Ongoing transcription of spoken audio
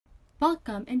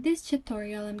Welcome! In this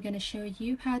tutorial, I'm going to show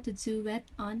you how to duet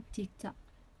on TikTok.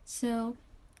 So,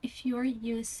 if you're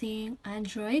using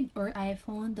Android or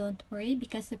iPhone, don't worry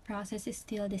because the process is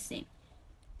still the same.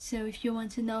 So, if you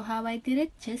want to know how I did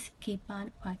it, just keep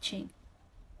on watching.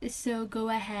 So, go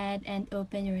ahead and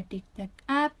open your TikTok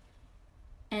app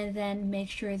and then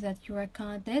make sure that your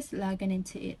account is logged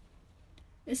into it.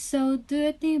 So,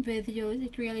 duetting videos,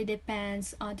 it really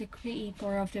depends on the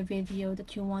creator of the video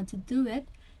that you want to do it,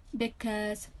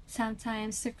 because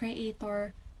sometimes the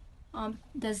creator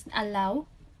doesn't allow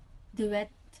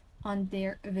duet on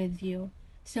their video.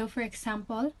 So for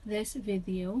example, this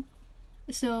video.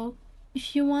 So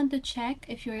if you want to check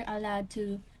if you're allowed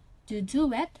to do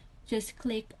duet, just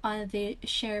click on the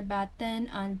share button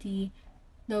on the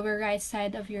lower right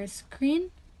side of your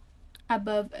screen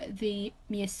above the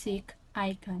music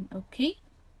icon. Okay,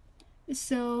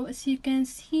 so as you can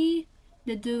see,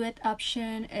 the duet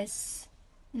option is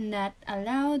not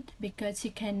allowed because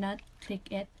you cannot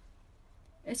click it.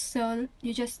 So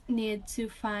you just need to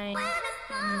find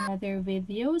any other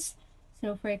videos.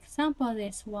 So for example,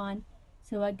 this one.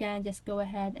 So again, just go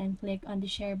ahead and click on the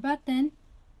share button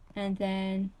and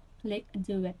then click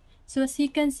duet. So as you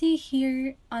can see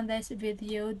here on this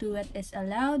video, duet is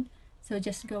allowed. So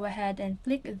just go ahead and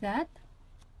click that.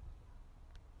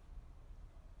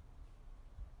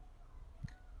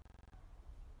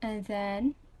 And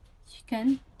then you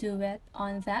can do it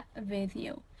on that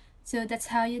video. So that's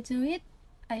how you do it.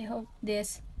 I hope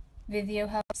this video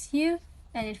helps you,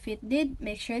 and if it did,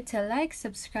 make sure to like,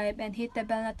 subscribe, and hit the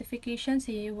bell notification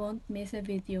so you won't miss a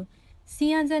video.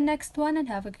 See you on the next one and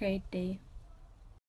have a great day.